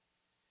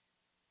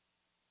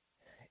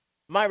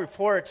My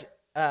report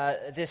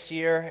this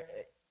year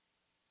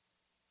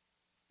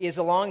is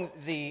along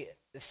the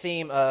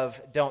theme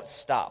of don't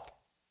stop.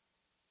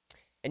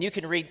 And you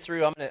can read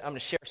through, I'm going to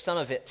share some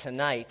of it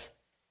tonight,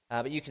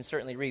 but you can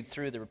certainly read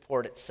through the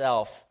report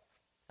itself.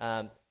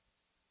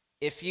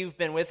 If you've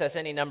been with us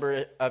any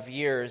number of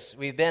years,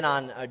 we've been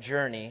on a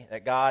journey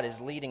that God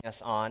is leading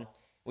us on.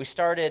 We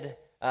started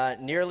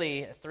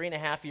nearly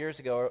 3.5 years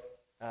ago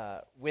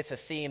with a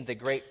theme, The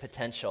Great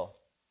Potential.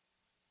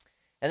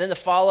 And then the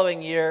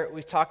following year,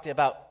 we talked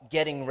about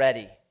getting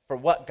ready for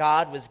what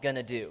God was going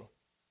to do.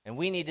 And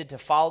we needed to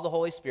follow the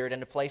Holy Spirit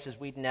into places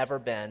we'd never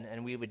been,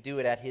 and we would do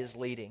it at His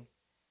leading.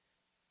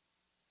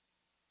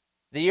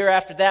 The year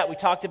after that, we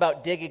talked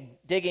about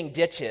digging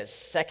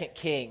ditches, 2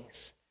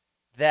 Kings,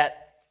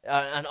 that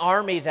an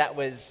army that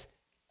was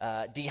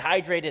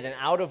dehydrated and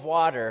out of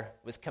water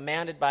was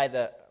commanded by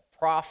the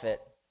prophet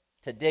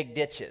to dig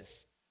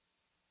ditches,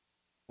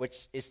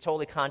 which is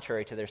totally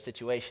contrary to their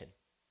situation.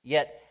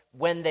 Yet,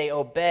 when they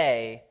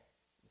obey,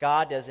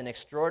 God does an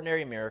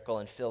extraordinary miracle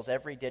and fills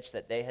every ditch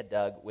that they had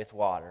dug with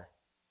water.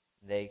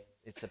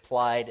 It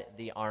supplied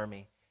the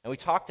army. And we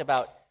talked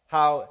about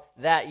how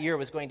that year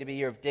was going to be a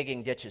year of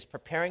digging ditches,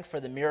 preparing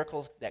for the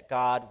miracles that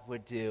God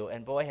would do.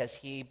 And boy, has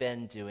He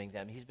been doing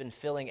them. He's been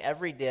filling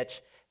every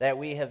ditch that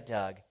we have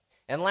dug.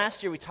 And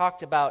last year we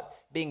talked about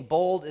being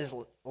bold as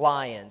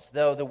lions.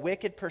 Though the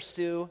wicked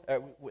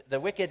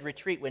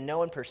retreat when no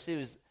one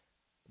pursues,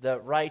 the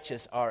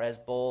righteous are as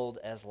bold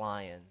as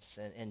lions.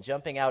 And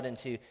jumping out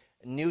into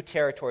new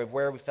territory of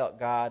where we felt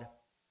God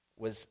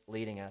was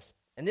leading us.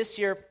 And this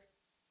year,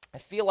 I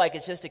feel like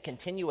it's just a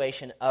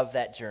continuation of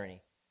that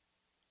journey.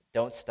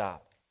 Don't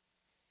stop.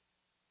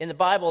 In the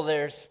Bible,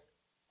 there's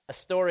a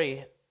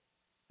story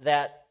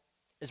that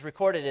is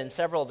recorded in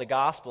several of the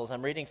Gospels.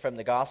 I'm reading from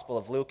the Gospel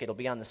of Luke. It'll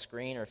be on the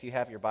screen, or if you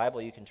have your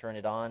Bible, you can turn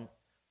it on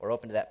or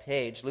open to that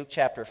page. Luke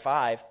chapter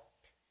 5.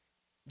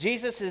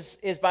 Jesus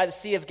is by the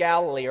Sea of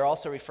Galilee, or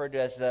also referred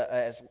to as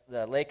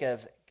the Lake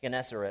of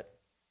Gennesaret.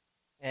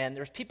 And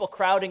there's people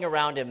crowding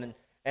around him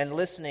and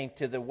listening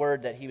to the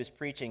word that he was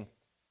preaching.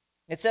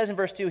 It says in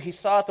verse 2, he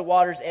saw at the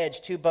water's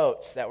edge 2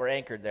 boats that were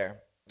anchored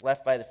there,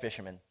 left by the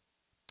fishermen,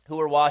 who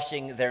were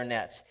washing their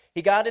nets.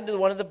 He got into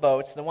one of the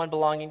boats, the one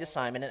belonging to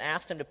Simon, and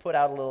asked him to put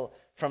out a little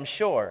from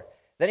shore.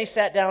 Then he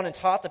sat down and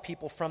taught the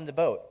people from the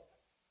boat.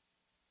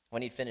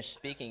 When he'd finished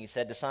speaking, he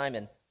said to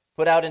Simon,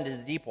 "Put out into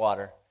the deep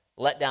water.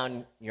 Let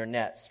down your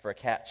nets for a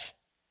catch."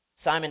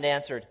 Simon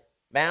answered,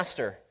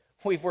 "Master,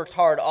 we've worked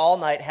hard all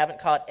night, haven't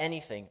caught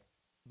anything.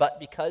 But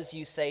because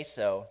you say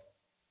so,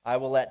 I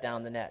will let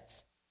down the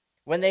nets."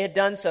 When they had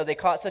done so, they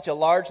caught such a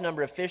large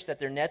number of fish that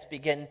their nets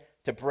began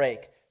to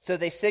break. So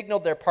they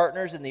signaled their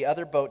partners in the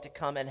other boat to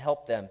come and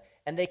help them.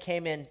 And they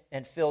came in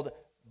and filled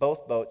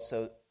both boats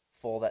so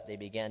full that they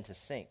began to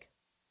sink.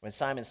 When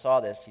Simon saw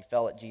this, he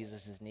fell at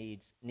Jesus'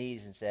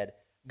 knees and said,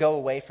 "Go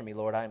away from me,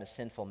 Lord, I am a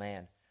sinful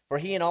man." For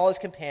he and all his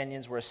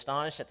companions were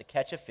astonished at the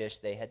catch of fish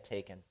they had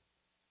taken.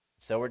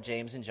 So were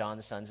James and John,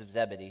 the sons of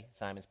Zebedee,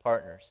 Simon's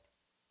partners.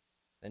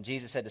 Then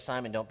Jesus said to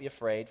Simon, "Don't be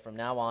afraid. From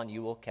now on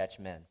you will catch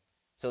men."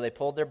 So they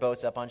pulled their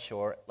boats up on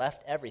shore,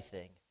 left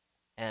everything,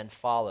 and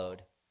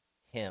followed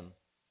him.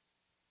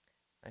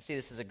 I see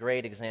this as a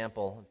great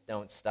example of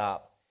don't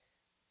stop.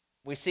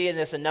 We see in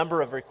this a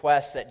number of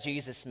requests that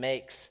Jesus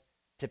makes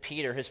to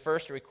Peter. His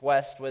first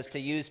request was to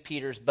use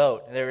Peter's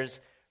boat. There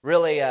is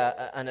really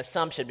an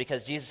assumption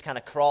because Jesus kind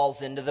of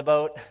crawls into the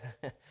boat.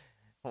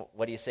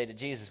 What do you say to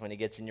Jesus when he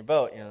gets in your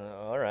boat?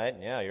 All right,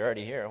 yeah, you're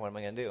already here. What am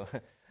I going to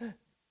do?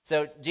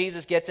 So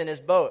Jesus gets in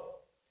his boat.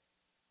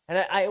 And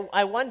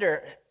I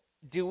wonder,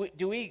 do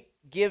we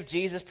give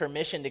Jesus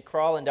permission to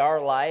crawl into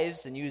our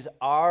lives and use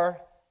our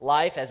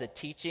life as a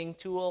teaching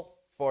tool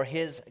for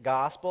his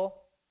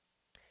gospel?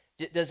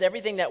 Does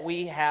everything that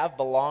we have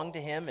belong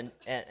to him and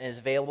is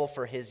available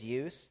for his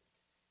use?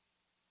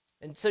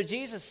 And so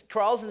Jesus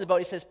crawls in the boat.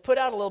 He says, "Put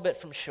out a little bit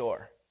from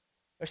shore."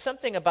 There's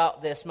something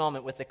about this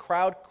moment with the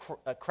crowd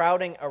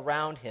crowding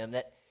around him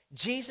that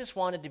Jesus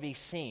wanted to be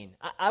seen.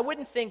 I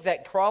wouldn't think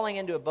that crawling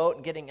into a boat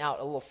and getting out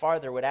a little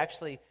farther would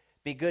actually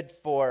be good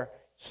for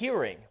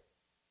hearing.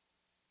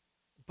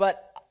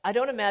 But I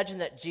don't imagine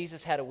that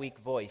Jesus had a weak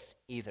voice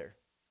either.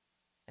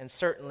 And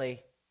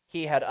certainly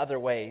he had other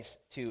ways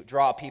to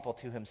draw people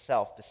to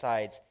himself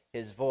besides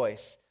his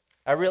voice.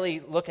 I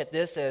really look at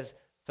this as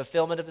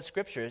fulfillment of the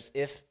Scriptures.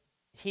 If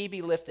he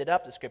be lifted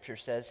up, the Scripture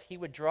says, he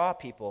would draw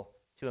people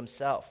to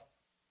himself.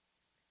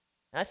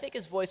 And I think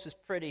his voice was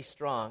pretty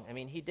strong. I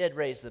mean, he did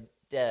raise the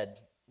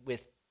dead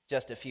with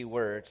just a few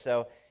words.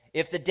 So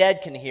if the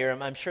dead can hear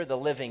him, I'm sure the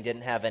living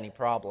didn't have any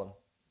problem.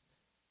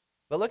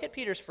 But look at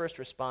Peter's first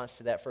response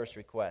to that first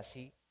request.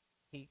 He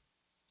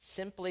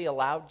simply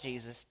allowed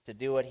Jesus to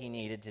do what he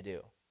needed to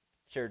do.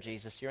 "Sure,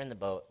 Jesus, you're in the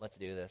boat. Let's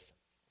do this.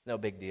 It's no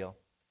big deal."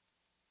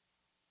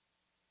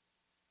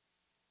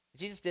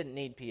 Jesus didn't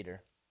need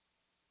Peter.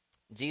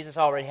 Jesus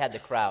already had the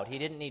crowd. He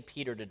didn't need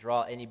Peter to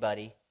draw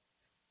anybody.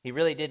 He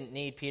really didn't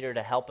need Peter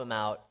to help him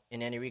out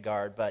in any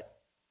regard, but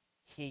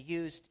he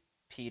used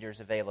Peter's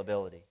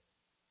availability.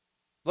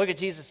 Look at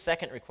Jesus'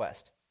 second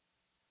request.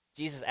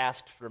 Jesus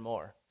asked for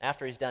more.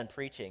 After he's done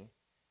preaching,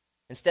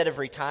 instead of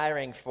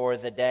retiring for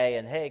the day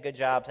and, hey, good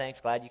job, thanks,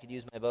 glad you could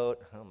use my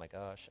boat. Oh my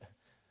gosh.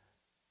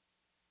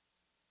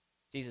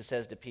 Jesus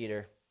says to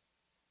Peter,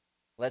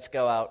 let's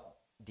go out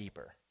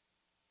deeper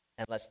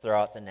and let's throw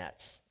out the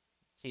nets.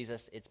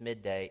 Jesus, it's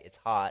midday, it's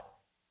hot.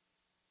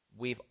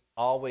 We've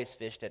always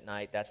fished at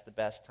night. That's the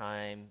best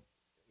time.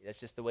 That's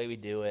just the way we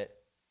do it.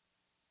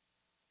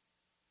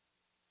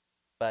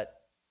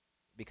 But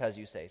because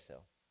you say so.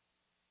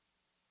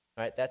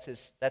 All right, that's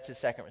his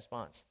second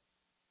response.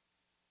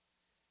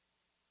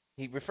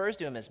 He refers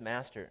to him as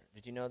master.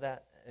 Did you know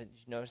that? Did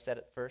you notice that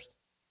at first?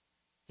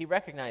 He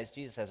recognized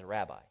Jesus as a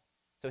rabbi.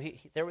 So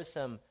there was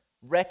some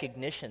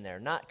recognition there,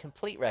 not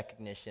complete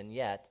recognition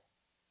yet,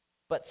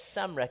 but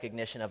some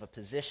recognition of a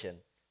position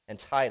and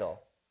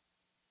title.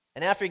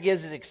 And after he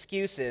gives his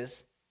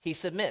excuses, he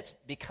submits.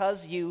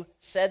 Because you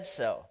said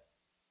so,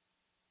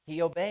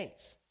 he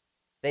obeys.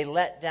 They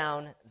let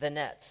down the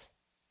nets.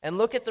 And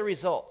look at the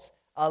results.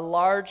 A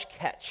large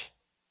catch.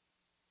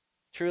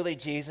 Truly,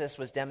 Jesus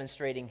was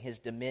demonstrating his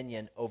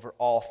dominion over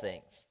all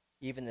things,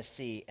 even the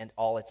sea and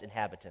all its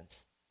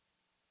inhabitants.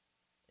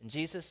 And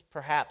Jesus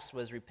perhaps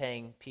was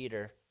repaying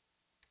Peter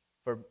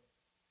for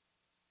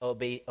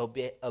obeying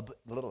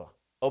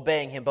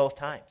him both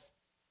times.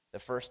 The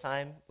first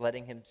time,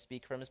 letting him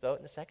speak from his boat,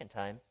 and the second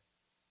time,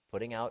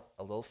 putting out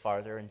a little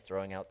farther and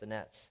throwing out the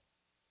nets.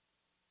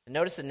 And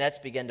notice the nets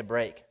begin to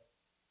break.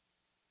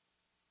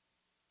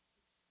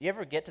 You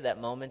ever get to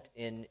that moment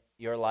in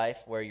your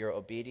life where your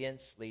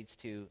obedience leads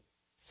to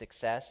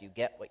success? You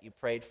get what you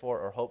prayed for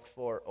or hoped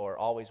for or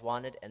always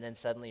wanted, and then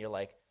suddenly you're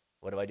like,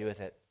 what do I do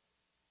with it?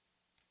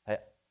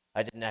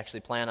 I didn't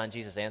actually plan on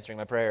Jesus answering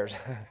my prayers.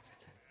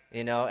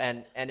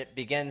 And it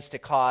begins to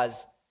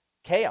cause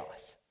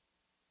chaos.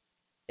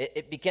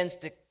 It begins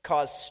to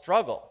cause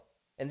struggle.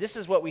 And this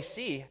is what we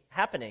see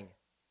happening.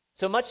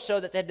 So much so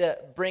that they had to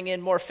bring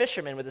in more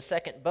fishermen with a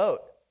second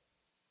boat.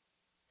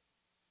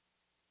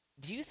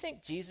 Do you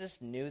think Jesus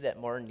knew that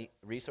more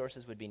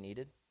resources would be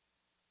needed?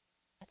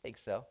 I think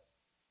so.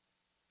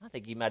 I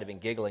think he might have been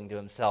giggling to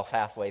himself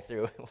halfway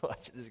through.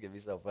 Watch, this is going to be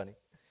so funny.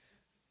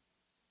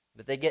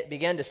 But they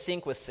began to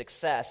sink with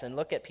success, and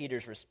look at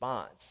Peter's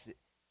response.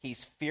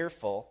 He's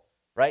fearful,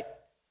 right?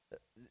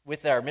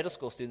 With our middle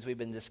school students, we've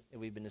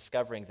been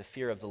discovering the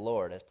fear of the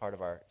Lord as part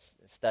of our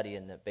study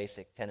in the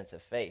basic tenets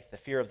of faith. The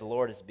fear of the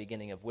Lord is the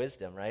beginning of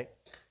wisdom, right?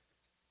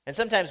 And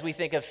sometimes we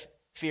think of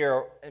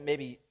fear, and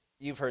maybe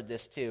you've heard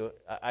this too.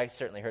 I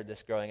certainly heard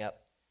this growing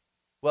up.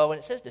 Well, when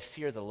it says to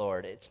fear the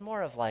Lord, it's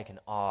more of like an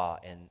awe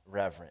and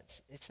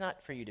reverence. It's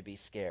not for you to be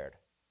scared.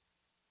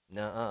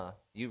 Nuh-uh.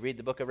 You read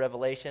the book of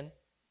Revelation.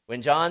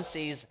 When John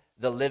sees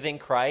the living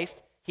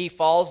Christ, he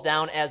falls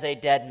down as a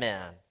dead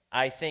man.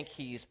 I think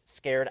he's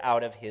scared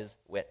out of his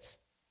wits.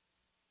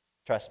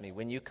 Trust me,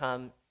 when you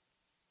come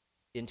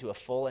into a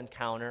full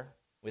encounter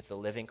with the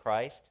living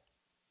Christ,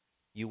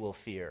 you will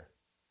fear.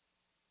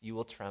 You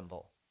will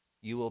tremble.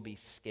 You will be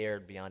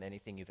scared beyond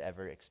anything you've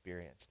ever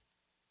experienced.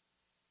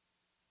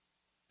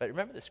 But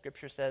remember the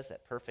scripture says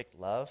that perfect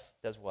love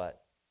does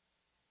what?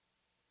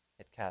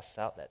 It casts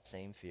out that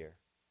same fear.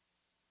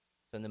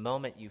 So in the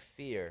moment you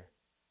fear,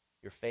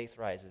 your faith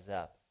rises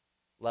up.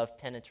 Love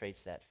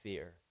penetrates that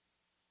fear.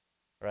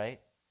 Right?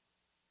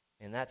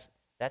 And that's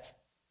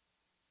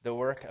the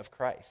work of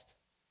Christ.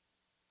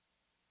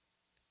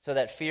 So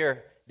that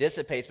fear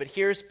dissipates. But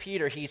here's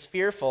Peter. He's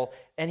fearful,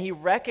 and he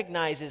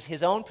recognizes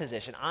his own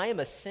position. I am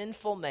a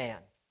sinful man.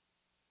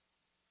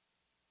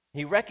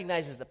 He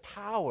recognizes the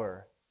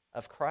power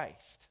of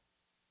Christ.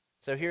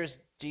 So here's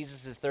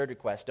Jesus' third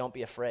request. Don't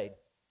be afraid.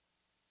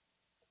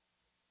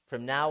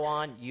 From now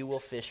on, you will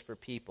fish for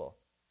people.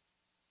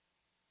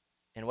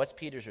 And what's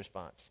Peter's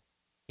response?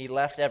 He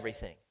left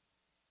everything.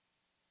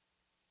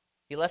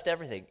 He left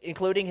everything,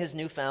 including his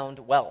newfound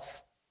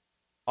wealth.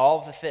 All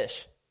of the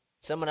fish.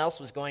 Someone else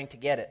was going to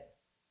get it.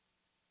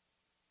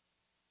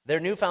 Their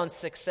newfound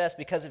success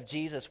because of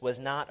Jesus was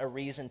not a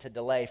reason to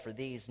delay for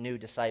these new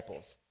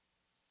disciples.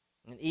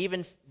 And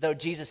even though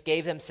Jesus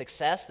gave them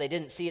success, they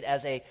didn't see it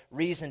as a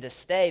reason to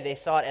stay. They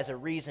saw it as a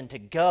reason to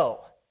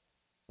go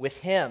with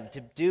him,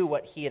 to do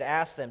what he had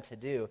asked them to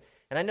do.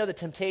 And I know the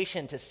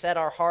temptation to set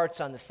our hearts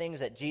on the things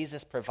that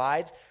Jesus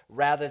provides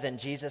rather than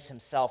Jesus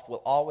himself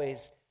will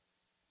always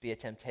be a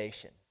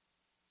temptation.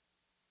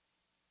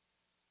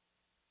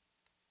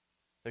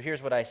 So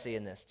here's what I see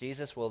in this.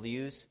 Jesus will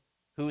use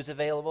who's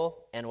available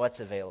and what's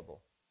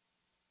available.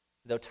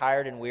 Though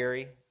tired and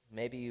weary,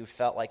 maybe you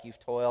felt like you've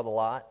toiled a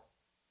lot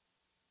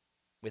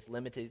with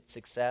limited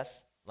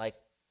success, like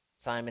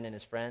Simon and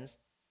his friends,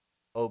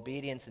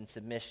 obedience and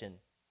submission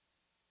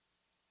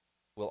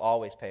will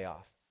always pay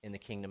off in the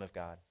kingdom of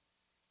God.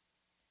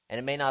 And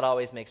it may not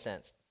always make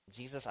sense.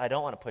 Jesus, I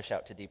don't want to push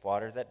out to deep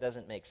waters. That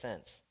doesn't make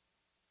sense.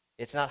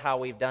 It's not how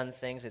we've done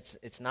things.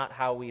 It's not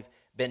how we've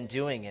been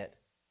doing it.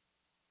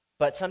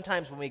 But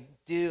sometimes when we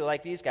do,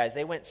 like these guys,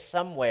 they went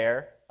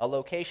somewhere, a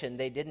location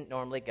they didn't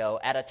normally go,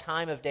 at a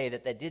time of day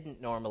that they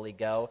didn't normally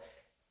go,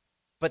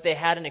 but they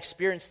had an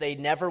experience they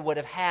never would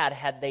have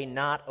had they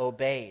not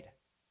obeyed.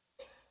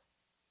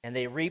 and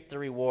they reaped the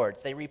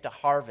rewards. They reaped a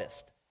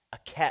harvest, a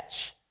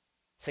catch,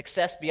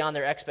 success beyond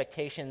their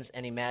expectations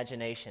and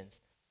imaginations.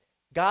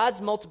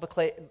 God's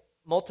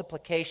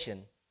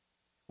multiplication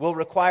will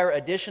require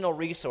additional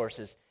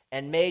resources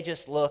and may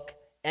just look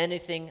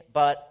anything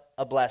but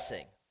a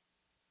blessing.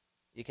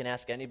 You can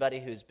ask anybody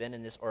who's been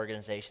in this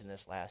organization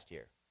this last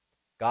year.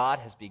 God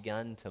has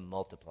begun to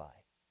multiply.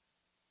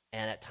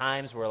 And at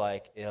times we're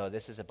like,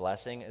 this is a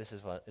blessing.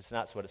 It's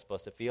not what it's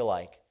supposed to feel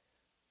like.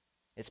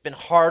 It's been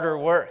harder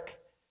work.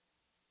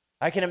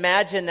 I can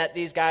imagine that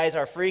these guys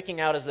are freaking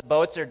out as the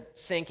boats are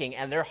sinking,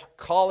 and they're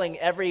calling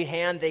every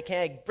hand they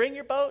can, bring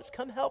your boats,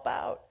 come help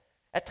out.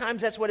 At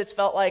times that's what it's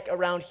felt like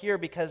around here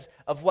because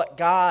of what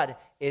God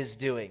is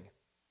doing.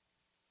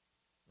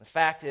 The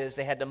fact is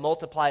they had to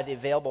multiply the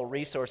available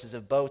resources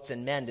of boats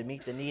and men to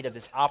meet the need of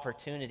this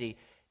opportunity.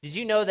 Did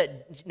you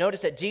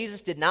notice that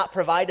Jesus did not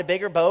provide a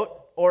bigger boat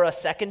or a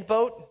second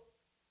boat?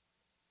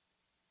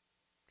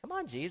 Come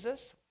on,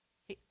 Jesus.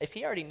 If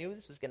he already knew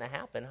this was going to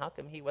happen, how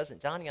come he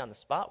wasn't Johnny on the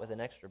spot with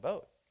an extra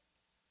boat?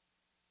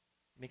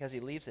 Because he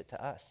leaves it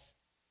to us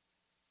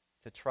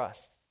to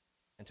trust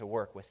and to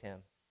work with him.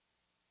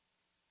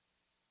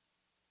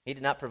 He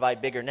did not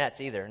provide bigger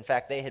nets either. In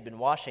fact, they had been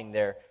washing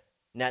their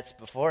nets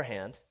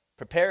beforehand,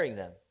 preparing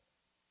them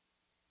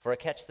for a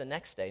catch the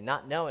next day,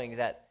 not knowing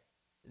that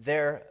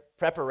their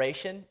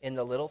preparation in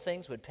the little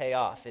things would pay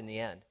off in the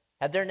end.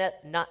 Had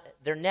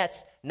their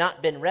nets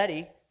not been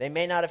ready, they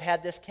may not have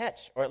had this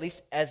catch, or at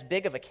least as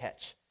big of a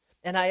catch.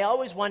 And I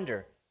always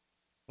wonder,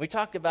 we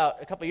talked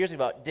about a couple years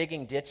ago about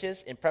digging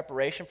ditches in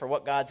preparation for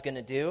what God's going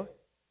to do.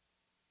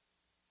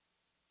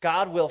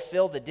 God will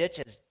fill the ditch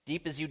as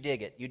deep as you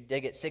dig it. You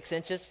dig it 6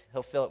 inches,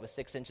 he'll fill it with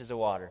 6 inches of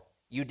water.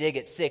 You dig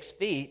it 6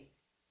 feet,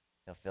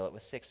 he'll fill it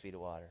with 6 feet of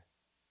water.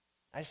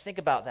 I just think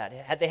about that.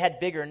 Had they had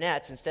bigger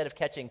nets, instead of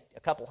catching a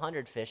couple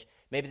hundred fish,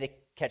 maybe they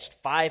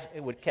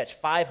would catch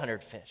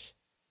 500 fish.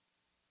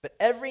 But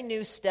every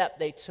new step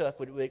they took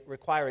would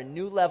require a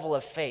new level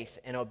of faith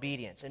and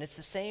obedience. And it's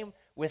the same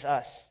with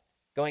us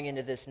going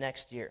into this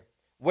next year.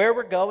 Where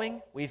we're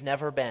going, we've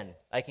never been.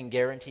 I can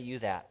guarantee you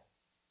that.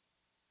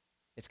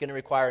 It's going to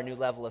require a new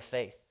level of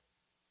faith,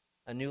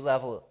 a new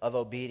level of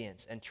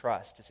obedience and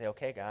trust to say,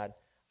 okay, God,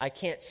 I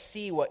can't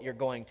see what you're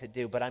going to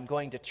do, but I'm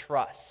going to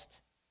trust.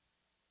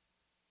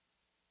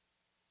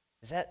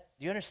 Do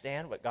you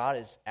understand what God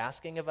is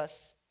asking of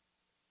us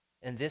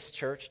in this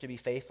church to be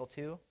faithful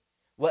to?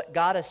 What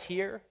got us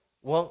here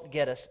won't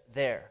get us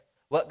there.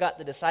 What got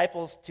the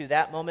disciples to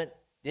that moment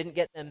didn't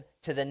get them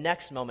to the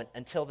next moment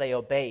until they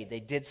obeyed.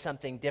 They did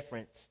something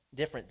different.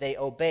 They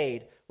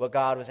obeyed what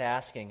God was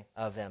asking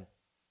of them.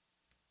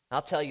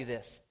 I'll tell you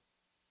this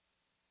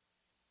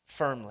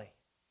firmly.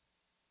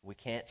 We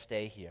can't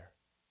stay here.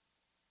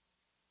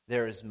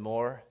 There is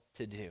more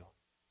to do.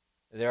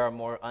 There are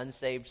more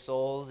unsaved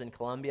souls in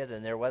Columbia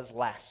than there was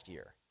last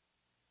year.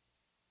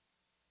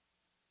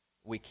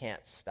 We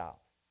can't stop.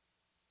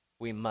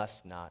 We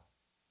must not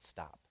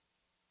stop.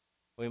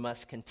 We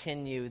must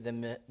continue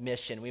the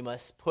mission. We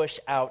must push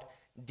out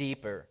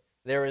deeper.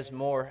 There is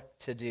more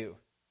to do.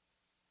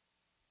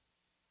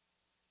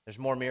 There's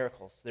more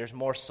miracles. There's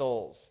more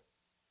souls.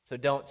 So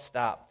don't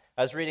stop.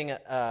 I was reading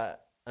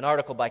an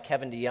article by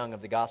Kevin DeYoung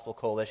of the Gospel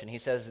Coalition. He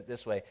says it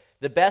this way: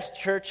 the best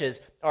churches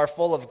are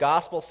full of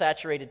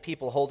gospel-saturated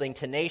people holding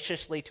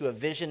tenaciously to a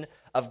vision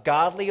of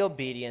godly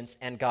obedience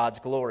and God's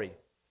glory,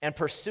 and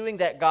pursuing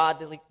that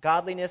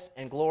godliness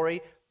and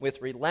glory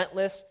with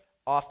relentless,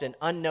 often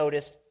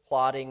unnoticed,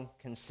 plodding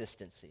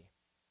consistency.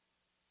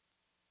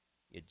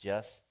 You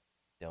just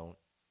don't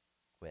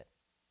quit.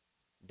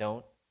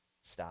 Don't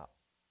stop.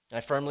 And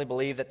I firmly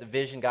believe that the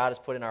vision God has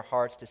put in our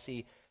hearts to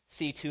see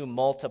C2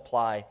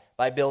 multiply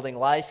by building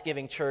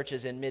life-giving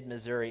churches in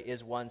mid-Missouri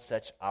is one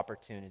such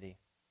opportunity.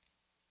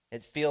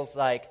 It feels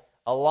like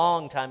a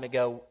long time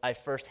ago I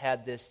first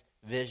had this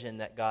vision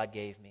that God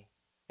gave me.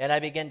 And I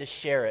began to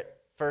share it,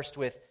 first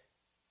with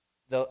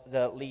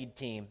the lead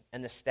team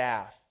and the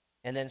staff,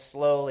 and then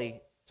slowly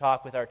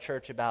talk with our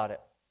church about it.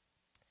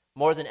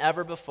 More than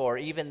ever before,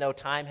 even though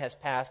time has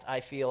passed,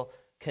 I feel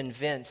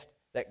convinced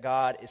that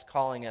God is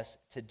calling us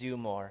to do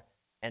more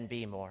and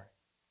be more.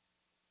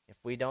 If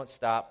we don't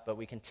stop, but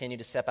we continue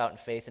to step out in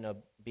faith and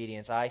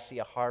obedience, I see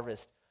a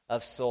harvest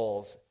of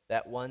souls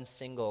that one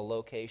single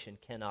location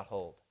cannot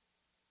hold.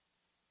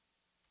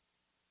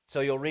 So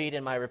you'll read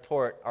in my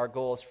report our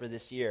goals for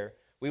this year.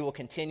 We will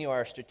continue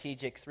our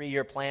strategic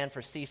 3-year plan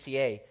for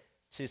CCA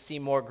to see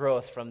more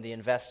growth from the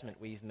investment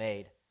we've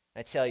made.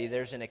 I tell you,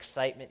 there's an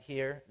excitement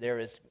here, there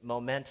is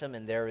momentum,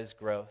 and there is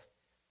growth.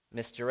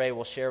 Ms. Duray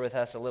will share with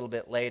us a little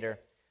bit later.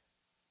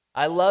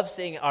 I love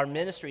seeing our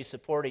ministries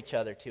support each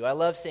other, too. I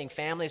love seeing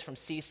families from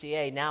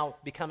CCA now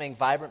becoming a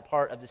vibrant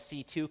part of the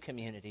C2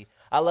 community.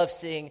 I love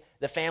seeing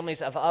the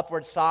families of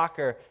Upward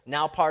Soccer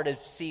now part of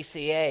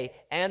CCA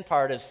and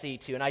part of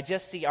C2. And I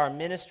just see our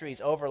ministries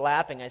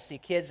overlapping. I see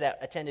kids that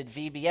attended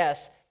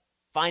VBS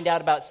find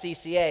out about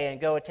CCA and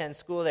go attend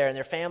school there, and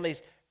their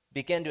families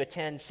begin to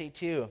attend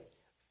C2.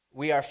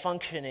 We are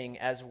functioning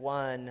as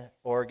one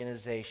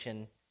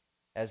organization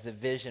as the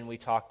vision we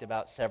talked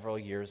about several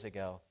years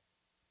ago.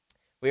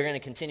 We're going to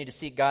continue to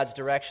seek God's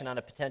direction on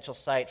a potential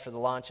site for the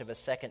launch of a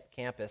second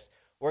campus.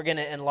 We're going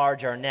to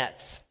enlarge our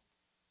nets,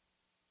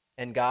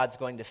 and God's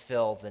going to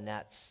fill the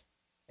nets.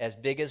 As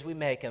big as we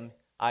make them,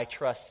 I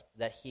trust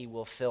that He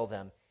will fill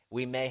them.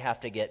 We may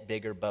have to get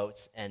bigger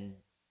boats and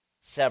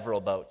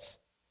several boats.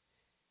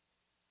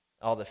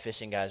 All the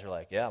fishing guys are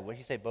like, yeah, what did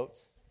you say,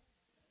 boats?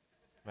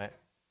 Right?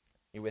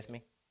 You with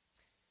me?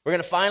 We're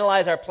going to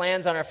finalize our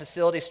plans on our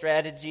facility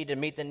strategy to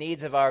meet the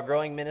needs of our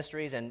growing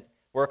ministries and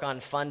work on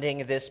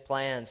funding this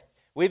plans.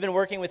 We've been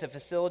working with the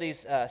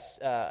facilities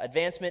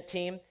advancement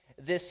team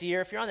this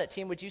year. If you're on that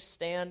team, would you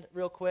stand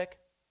real quick?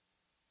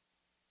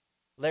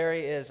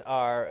 Larry is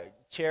our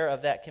chair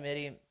of that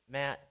committee.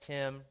 Matt,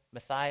 Tim,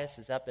 Matthias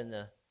is up in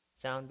the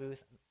sound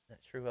booth. I'm not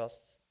sure who else.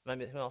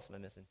 Who else am I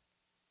missing?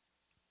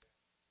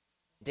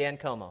 Dan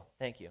Como.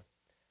 Thank you.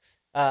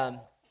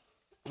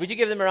 Would you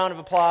give them a round of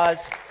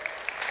applause?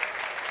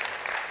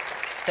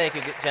 Thank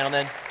you,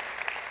 gentlemen.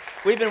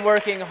 We've been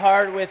working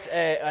hard with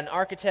an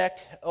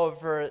architect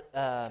over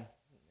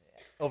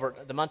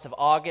the month of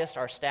August.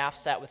 Our staff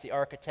sat with the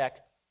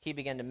architect. He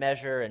began to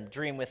measure and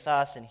dream with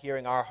us and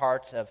hearing our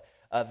hearts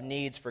of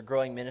needs for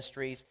growing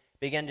ministries.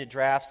 Began to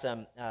draft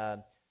some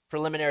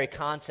preliminary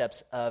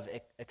concepts of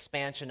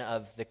expansion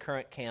of the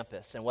current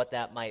campus and what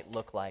that might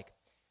look like.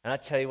 And I'll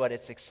tell you what,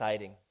 it's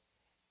exciting.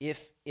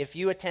 If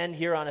you attend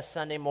here on a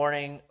Sunday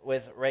morning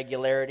with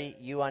regularity,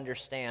 you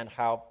understand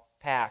how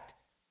packed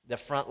the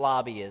front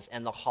lobby is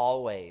and the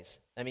hallways.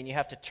 I mean, you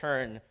have to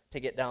turn to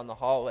get down the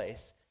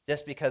hallways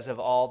just because of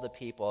all the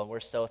people, and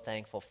we're so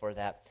thankful for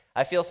that.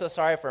 I feel so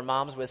sorry for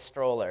moms with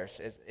strollers.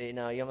 You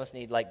almost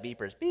need like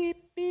beepers. Beep,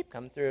 beep,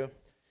 come through.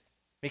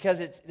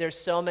 Because there's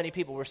so many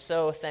people. We're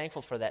so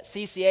thankful for that.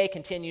 CCA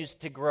continues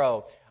to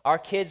grow. Our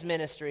kids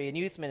ministry and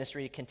youth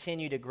ministry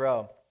continue to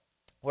grow.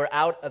 We're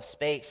out of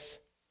space.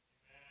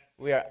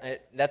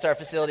 That's our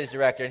facilities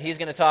director, and he's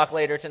going to talk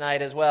later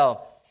tonight as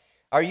well.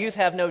 Our youth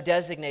have no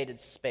designated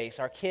space.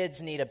 Our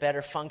kids need a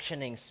better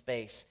functioning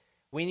space.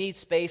 We need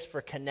space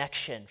for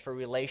connection, for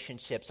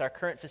relationships. Our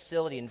current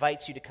facility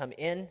invites you to come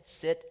in,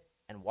 sit,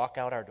 and walk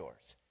out our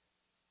doors.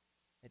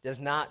 It does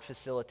not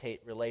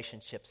facilitate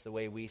relationships the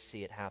way we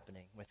see it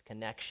happening, with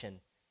connection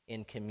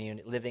in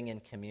community, living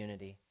in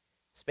community.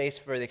 Space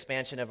for the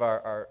expansion of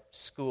our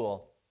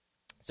school.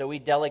 So we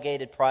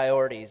delegated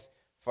priorities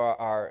for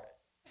our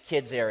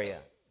kids area,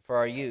 for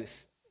our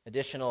youth,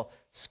 additional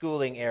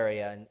schooling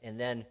area, and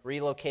then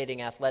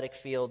relocating athletic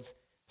fields,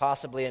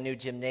 possibly a new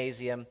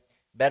gymnasium,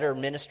 better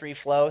ministry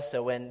flow,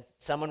 so when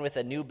someone with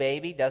a new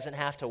baby doesn't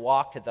have to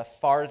walk to the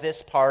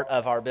farthest part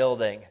of our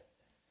building.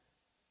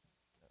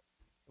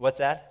 What's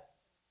that?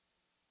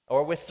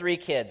 Or with 3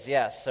 kids,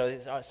 yes.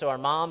 So our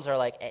moms are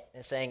like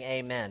saying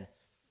amen.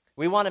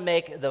 We want to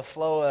make the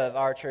flow of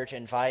our church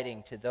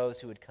inviting to those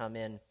who would come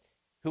in,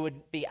 who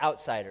would be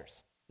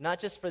outsiders, not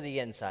just for the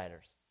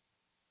insiders.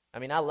 I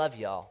mean, I love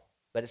y'all,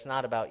 but it's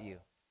not about you.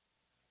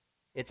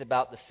 It's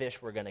about the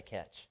fish we're going to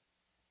catch.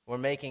 We're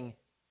making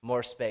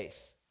more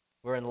space.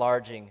 We're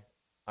enlarging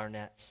our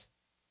nets.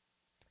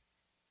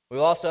 We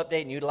will also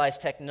update and utilize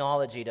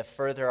technology to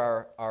further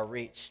our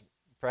reach.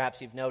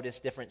 Perhaps you've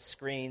noticed different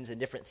screens and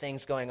different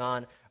things going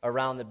on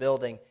around the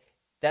building.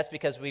 That's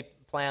because we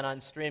plan on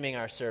streaming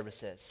our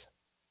services.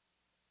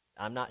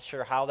 I'm not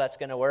sure how that's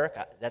going to work.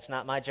 That's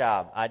not my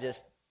job. I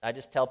just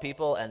tell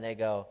people, and they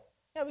go,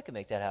 yeah, we can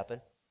make that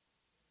happen.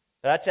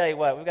 But I tell you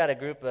what, we've got a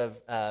group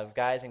of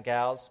guys and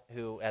gals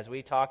who, as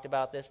we talked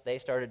about this, they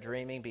started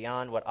dreaming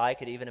beyond what I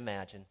could even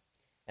imagine.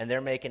 And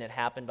they're making it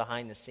happen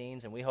behind the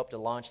scenes, and we hope to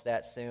launch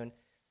that soon.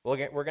 We're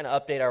going to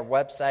update our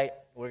website.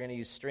 We're going to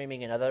use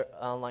streaming and other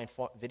online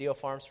video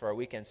forms for our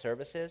weekend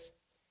services.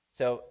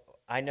 So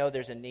I know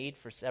there's a need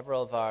for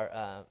several of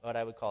our, what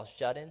I would call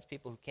shut-ins,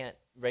 people who can't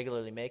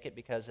regularly make it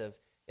because of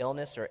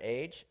illness or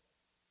age.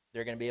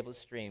 They're going to be able to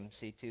stream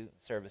C2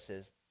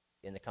 services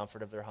in the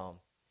comfort of their home.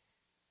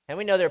 And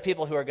we know there are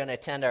people who are going to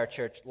attend our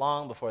church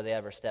long before they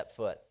ever step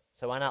foot.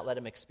 So why not let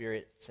them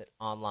experience it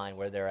online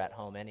where they're at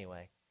home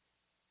anyway?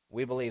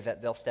 We believe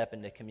that they'll step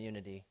into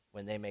community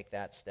when they make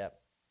that step.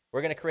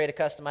 We're going to create a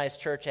customized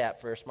church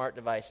app for smart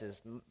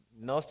devices.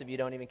 Most of you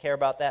don't even care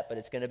about that, but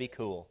it's going to be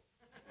cool.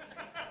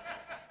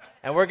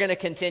 And we're going to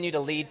continue to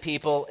lead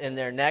people in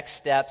their next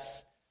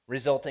steps,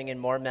 resulting in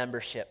more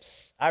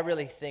memberships. I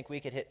really think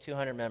we could hit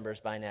 200 members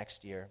by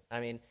next year. I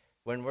mean,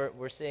 when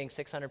we're seeing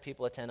 600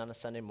 people attend on a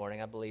Sunday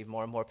morning, I believe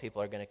more and more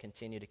people are going to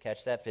continue to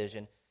catch that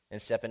vision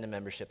and step into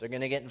membership. They're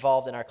going to get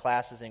involved in our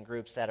classes and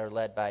groups that are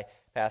led by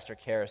Pastor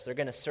Karras. They're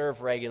going to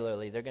serve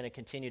regularly. They're going to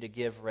continue to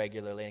give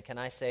regularly. And can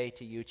I say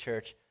to you,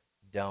 church,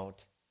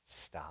 don't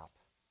stop.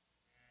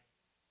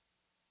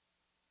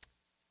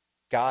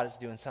 God is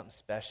doing something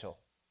special.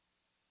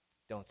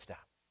 Don't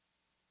stop.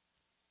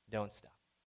 Don't stop.